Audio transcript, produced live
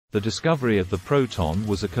The discovery of the proton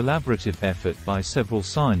was a collaborative effort by several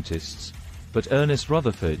scientists, but Ernest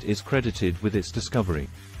Rutherford is credited with its discovery.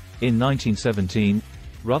 In 1917,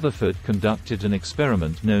 Rutherford conducted an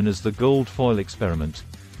experiment known as the gold foil experiment,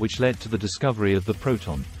 which led to the discovery of the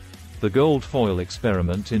proton. The gold foil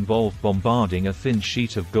experiment involved bombarding a thin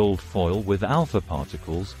sheet of gold foil with alpha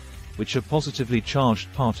particles, which are positively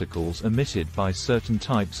charged particles emitted by certain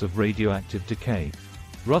types of radioactive decay.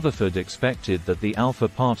 Rutherford expected that the alpha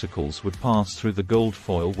particles would pass through the gold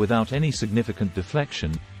foil without any significant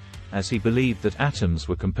deflection, as he believed that atoms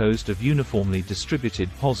were composed of uniformly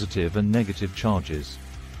distributed positive and negative charges.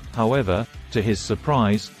 However, to his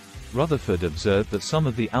surprise, Rutherford observed that some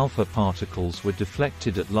of the alpha particles were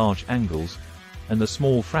deflected at large angles, and a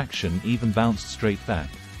small fraction even bounced straight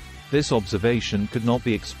back. This observation could not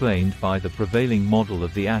be explained by the prevailing model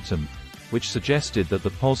of the atom, which suggested that the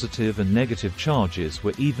positive and negative charges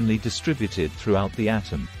were evenly distributed throughout the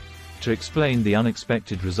atom. To explain the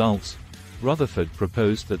unexpected results, Rutherford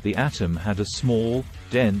proposed that the atom had a small,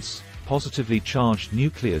 dense, positively charged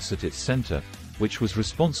nucleus at its center, which was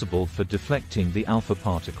responsible for deflecting the alpha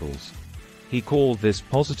particles. He called this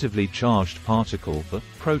positively charged particle the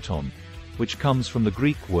proton, which comes from the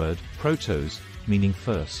Greek word protos, meaning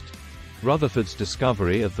first. Rutherford's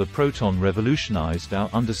discovery of the proton revolutionized our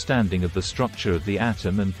understanding of the structure of the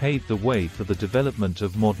atom and paved the way for the development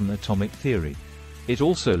of modern atomic theory. It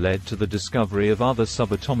also led to the discovery of other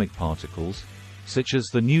subatomic particles, such as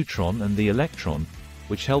the neutron and the electron,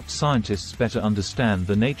 which helped scientists better understand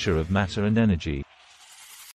the nature of matter and energy.